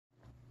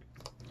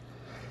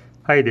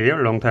Hi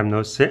there, long time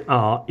no see.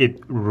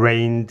 It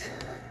rained.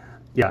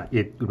 Yeah,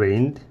 it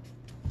rained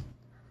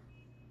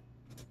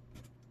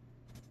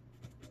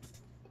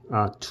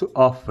too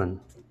often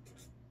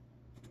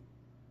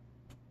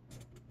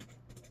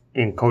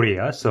in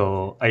Korea,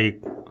 so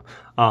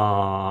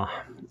uh,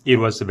 it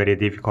was very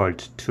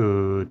difficult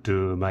to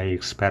do my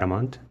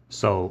experiment.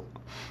 So,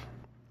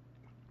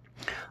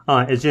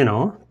 as you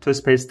know,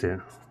 toothpaste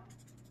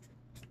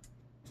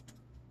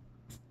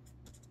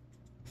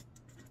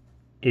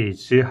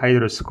is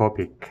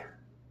hydroscopic.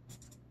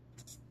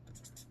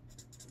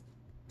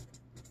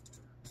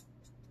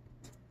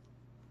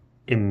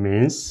 It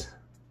means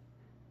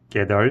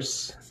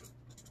gathers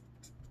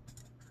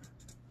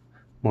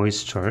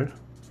moisture.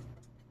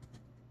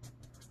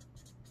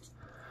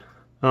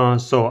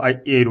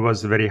 It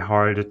was very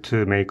hard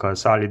to make a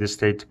solid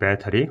state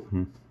battery.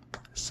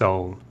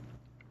 So,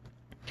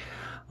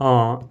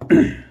 uh,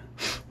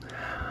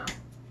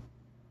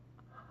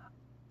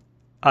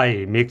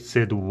 I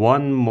mixed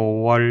one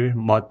more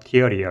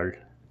material.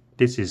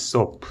 This is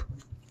soap.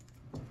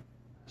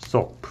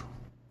 Soap.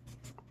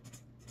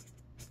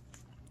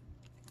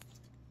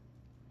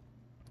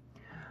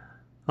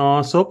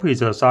 Soap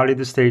is a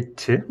solid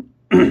state.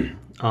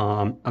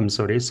 I'm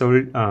sorry.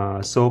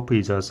 Soap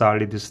is a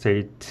solid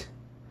state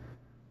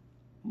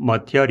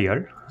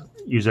material.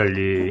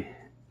 Usually,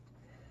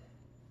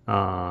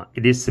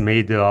 it is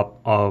made up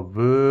of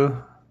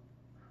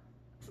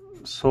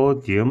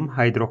sodium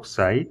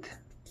hydroxide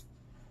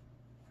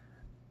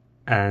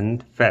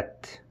and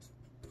fat.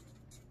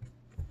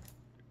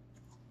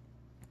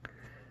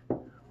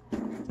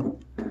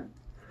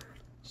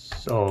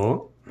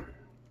 So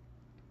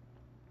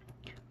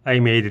I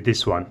made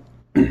this one.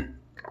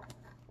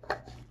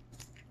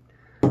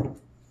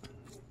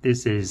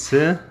 This is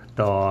the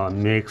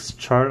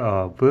mixture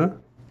of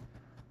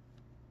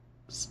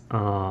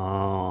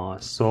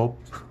soap,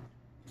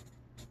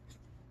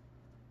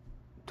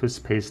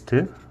 toothpaste,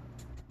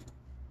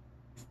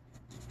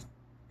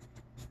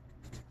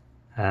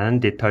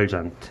 and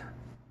detergent.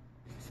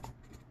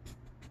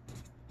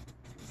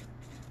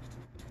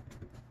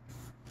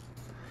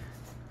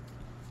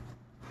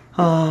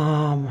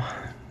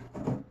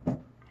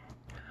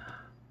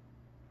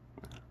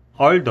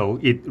 Although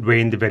it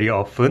rained very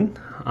often,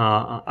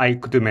 I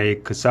could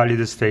make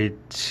solid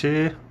state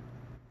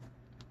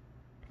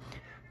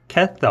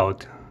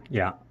cathode.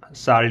 Yeah,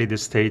 solid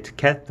state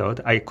cathode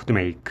I could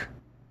make.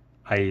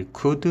 I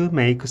could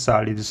make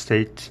solid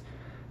state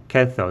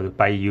cathode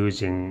by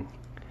using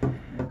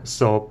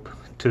soap,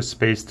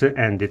 toothpaste,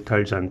 and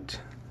detergent.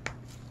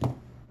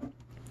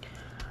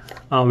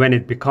 When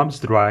it becomes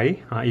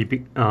dry,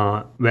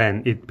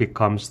 it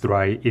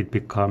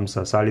becomes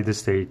a solid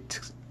state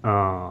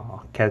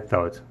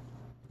cathode.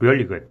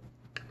 Really good.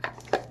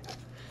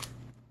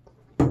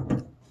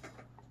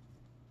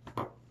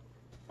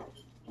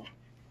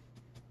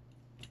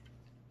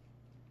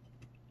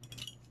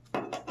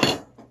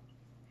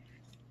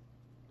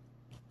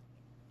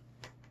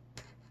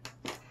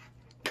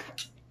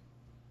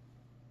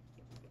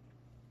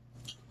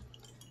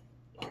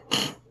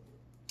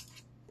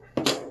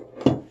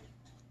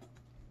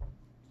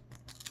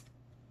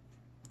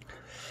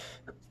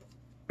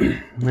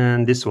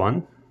 And this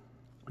one,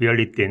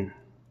 really thin,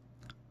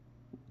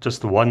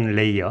 just one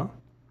layer.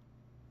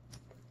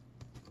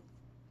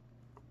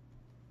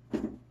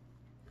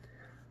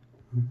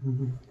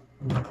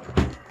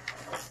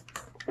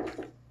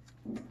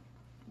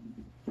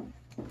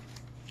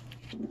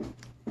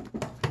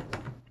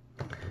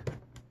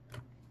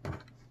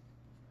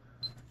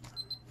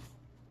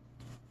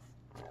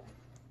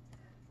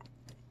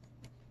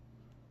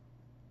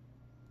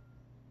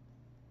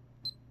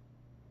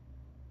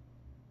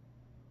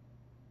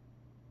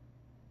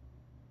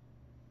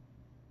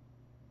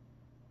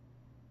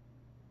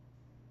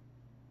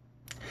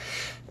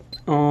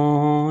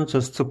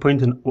 Just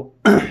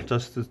 2.9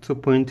 just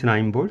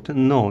 2.9 volt.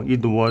 No,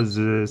 it was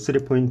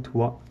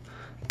 3.1.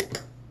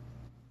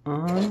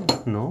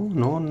 No.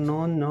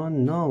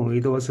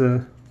 It was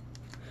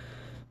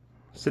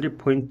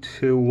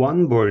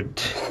 3.1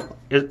 volt.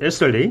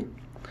 Yesterday,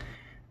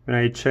 when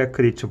I checked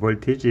its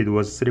voltage, it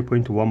was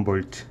 3.1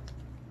 volt.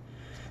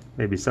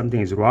 Maybe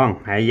something is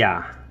wrong.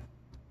 Yeah.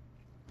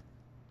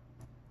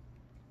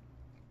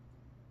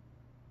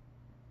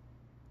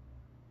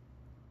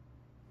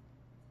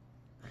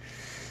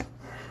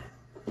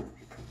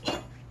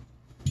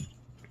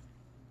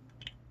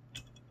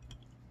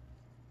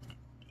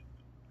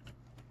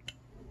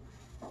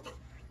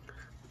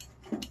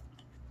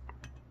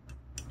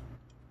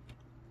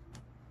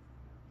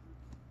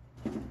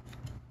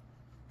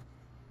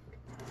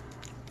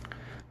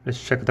 Let's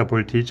check the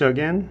voltage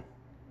again.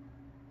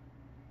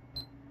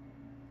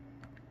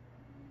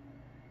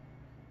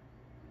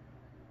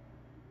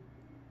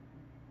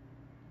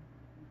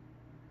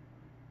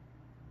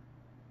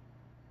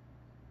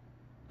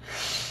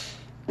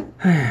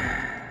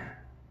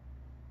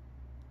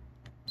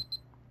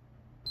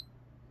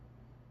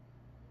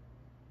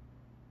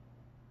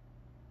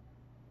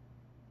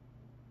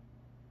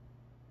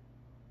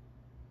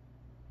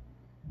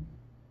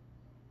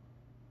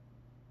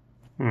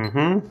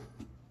 Mm-hmm.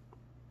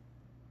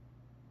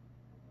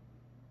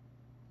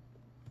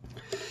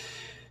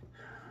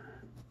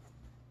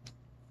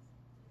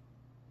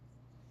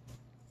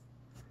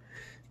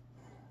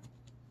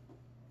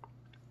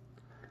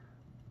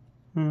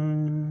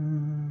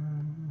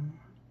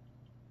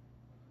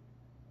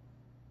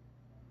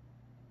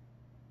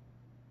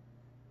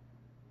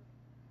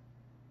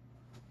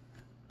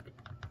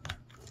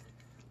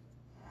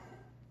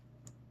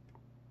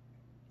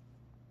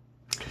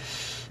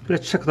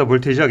 Let's check the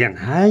voltage again.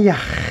 Yeah.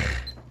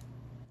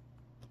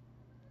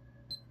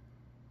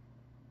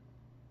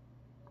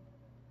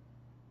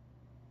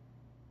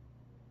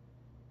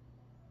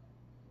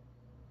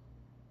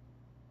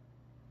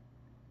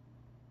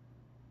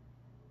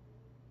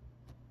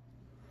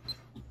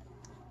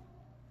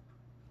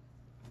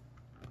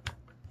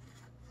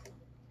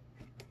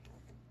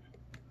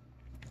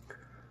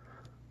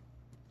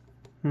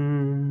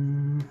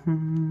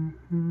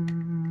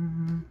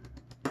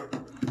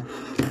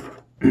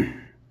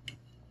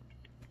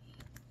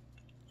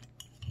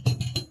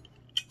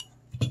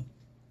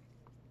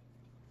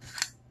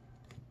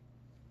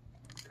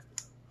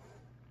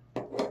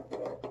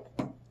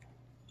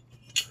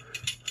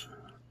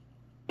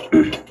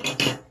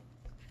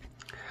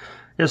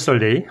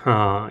 Yesterday,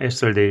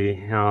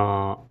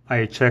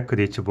 I checked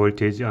its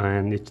voltage,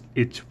 and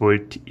its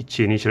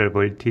initial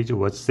voltage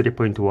was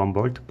 3.1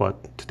 volt,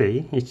 but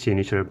today its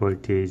initial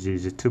voltage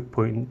is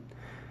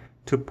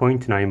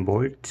 2.9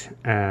 volt,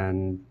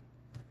 and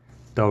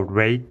the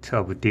rate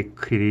of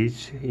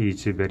decrease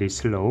is very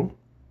slow.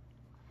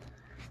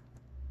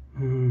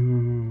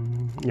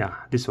 Yeah,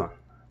 this one.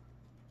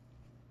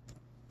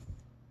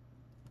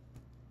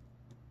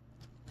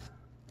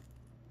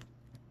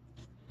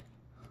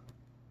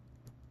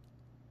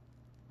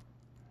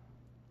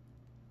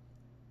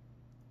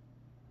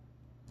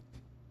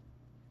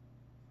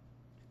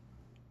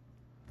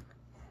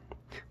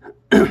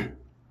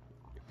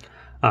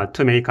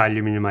 To make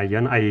aluminum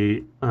ion,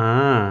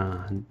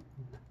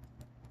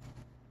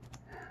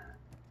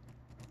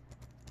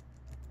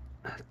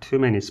 too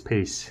many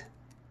space.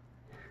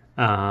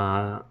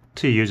 To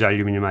use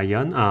aluminum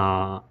ion,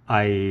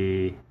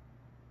 I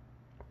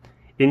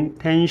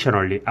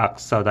intentionally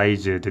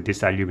oxidized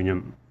this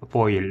aluminum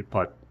foil,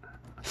 but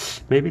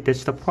maybe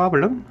that's the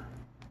problem.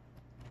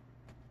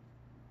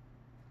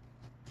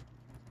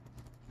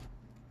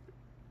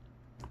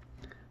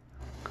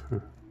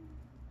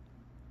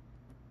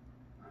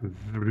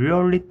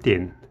 Really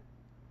thin.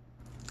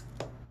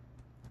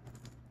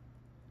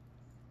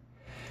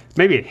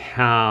 Maybe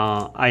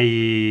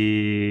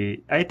I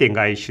think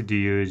I should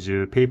use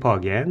paper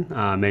again.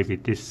 Maybe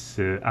this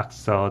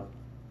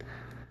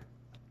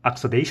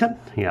oxidation.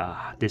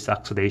 Yeah, this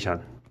oxidation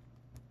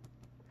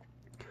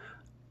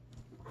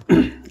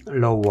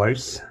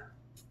lowers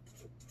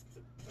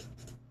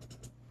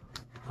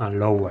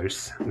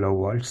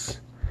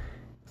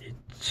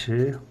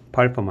its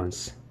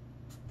performance.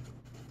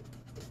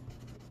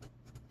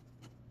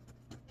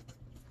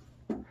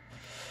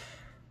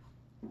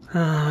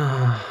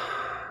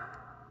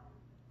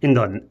 In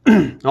the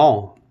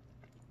oh,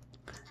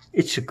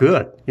 it's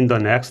good. In the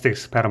next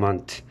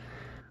experiment,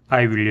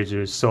 I will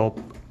use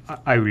soap,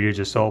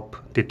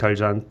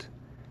 detergent,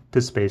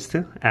 toothpaste,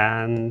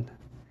 and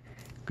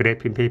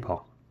graphene paper.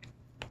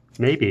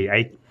 Maybe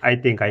I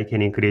think I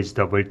can increase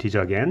the voltage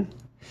again.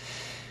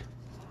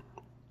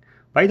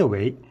 By the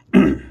way,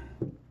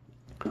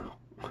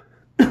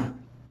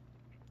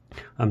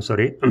 I'm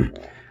sorry.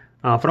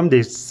 From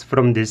this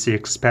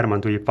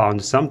experiment, we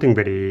found something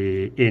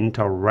very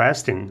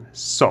interesting.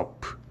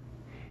 Soap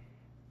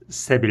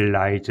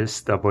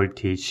stabilizes the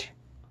voltage.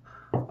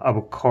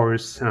 Of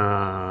course,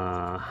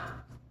 fat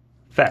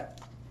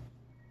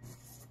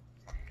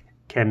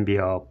can be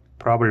a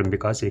problem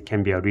because it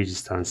can be a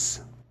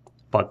resistance.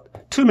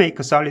 But to make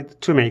a solid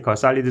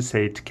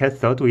state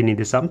cathode, we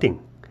need something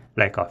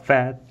like a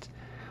fat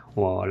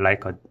or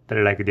like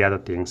the other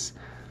things.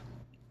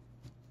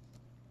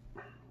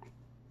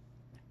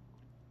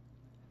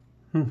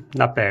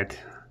 Not bad.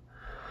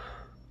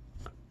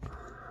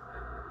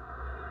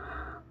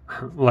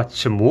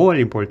 What's more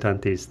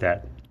important is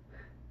that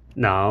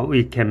now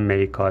we can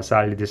make a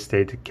solid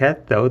state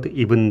cathode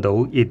even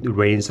though it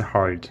rains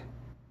hard.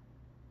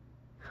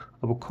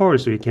 Of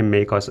course, we can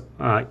make us.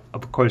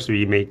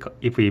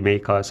 If we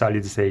make a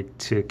solid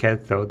state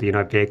cathode in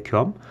a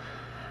vacuum,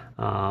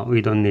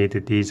 we don't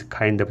need these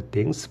kind of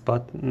things.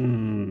 But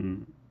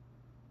in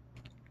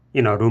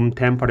a room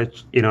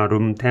temperature, in a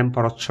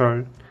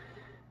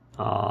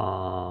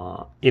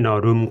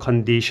room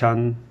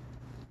condition.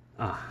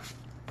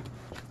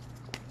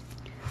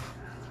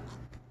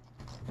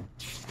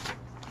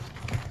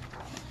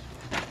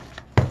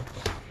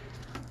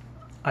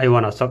 I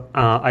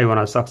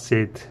wanna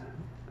succeed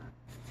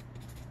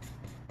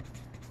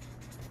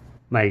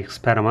my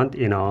experiment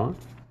in a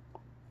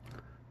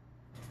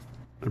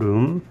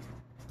room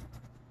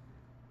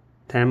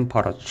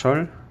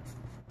temperature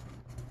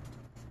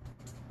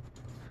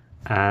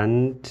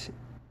and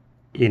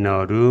in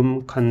a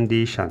room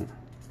condition.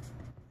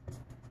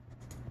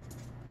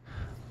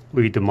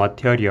 with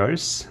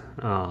materials,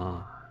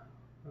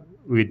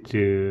 with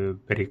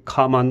very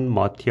common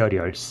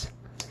materials.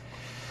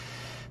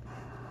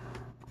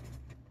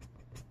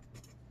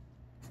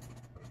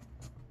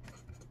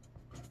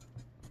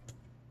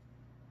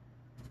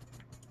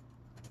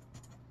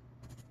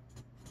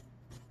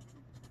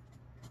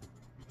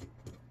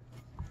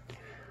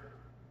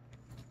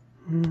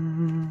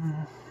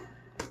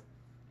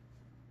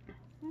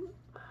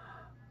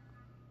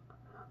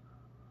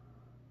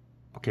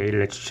 Okay,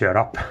 let's cheer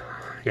up.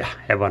 Yeah,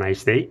 have a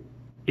nice day.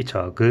 It's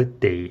a good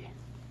day.